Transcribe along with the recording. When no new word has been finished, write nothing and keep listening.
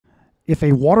If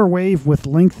a water wave with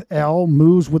length L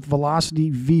moves with velocity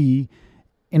v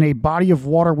in a body of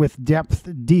water with depth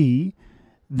d,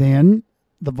 then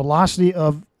the velocity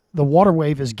of the water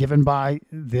wave is given by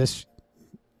this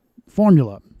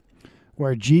formula,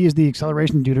 where g is the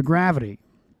acceleration due to gravity.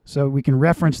 So we can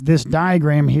reference this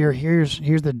diagram here. Here's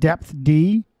the depth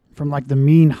d from like the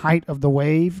mean height of the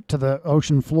wave to the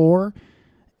ocean floor,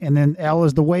 and then L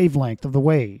is the wavelength of the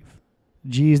wave.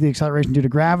 G is the acceleration due to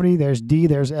gravity. There's d,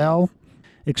 there's L.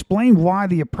 Explain why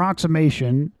the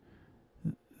approximation,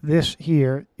 this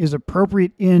here, is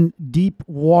appropriate in deep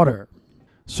water.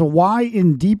 So why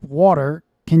in deep water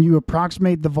can you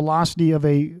approximate the velocity of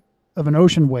an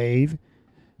ocean wave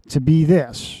to be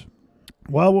this?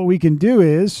 Well, what we can do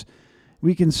is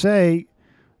we can say,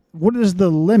 what is the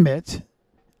limit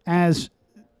as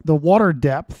the water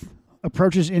depth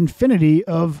approaches infinity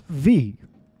of v?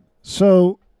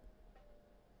 So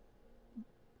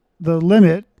the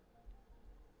limit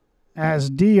as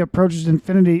d approaches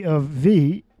infinity of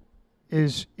v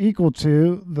is equal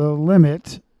to the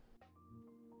limit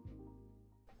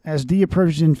as d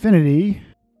approaches infinity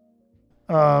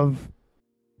of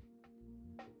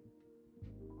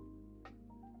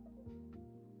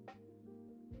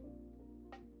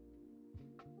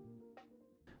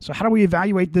So how do we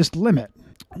evaluate this limit?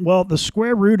 Well, the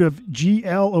square root of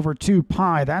GL over 2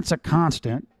 pi, that's a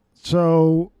constant.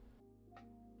 So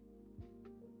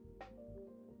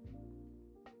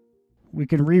we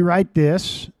can rewrite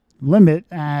this limit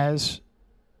as,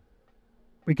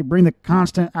 we could bring the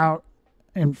constant out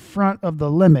in front of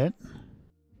the limit.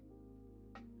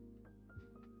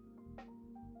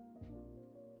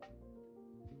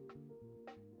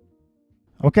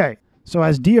 Okay, so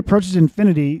as d approaches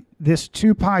infinity, this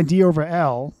 2 pi d over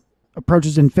L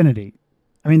approaches infinity.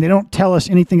 I mean, they don't tell us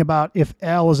anything about if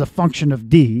L is a function of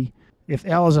d. If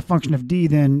L is a function of d,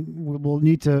 then we would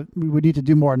need to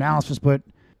do more analysis, but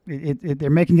they're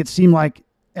making it seem like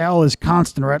L is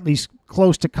constant, or at least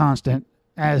close to constant,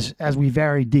 as we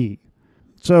vary d.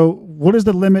 So what is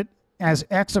the limit as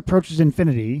x approaches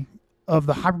infinity of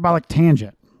the hyperbolic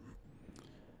tangent?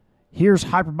 Here's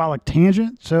hyperbolic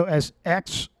tangent. So as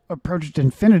x approaches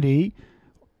infinity,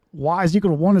 y is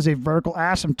equal to 1 is a vertical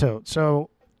asymptote. So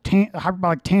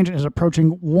hyperbolic tangent is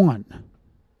approaching 1.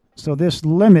 So this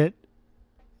limit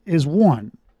is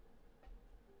 1.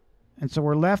 And so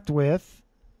we're left with,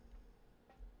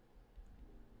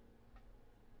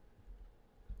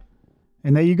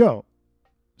 and there you go,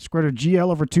 square root of GL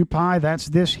over 2 pi, that's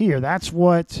this here. That's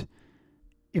what,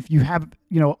 if you have,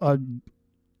 a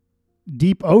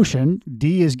deep ocean,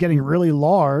 D is getting really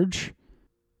large.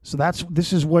 So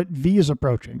this is what V is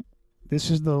approaching.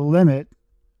 This is the limit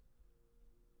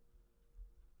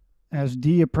as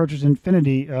D approaches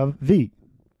infinity of V.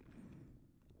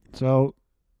 So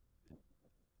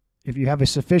if you have a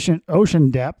sufficient ocean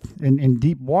depth in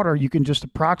deep water, you can just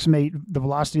approximate the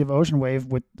velocity of ocean wave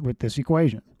with this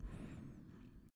equation.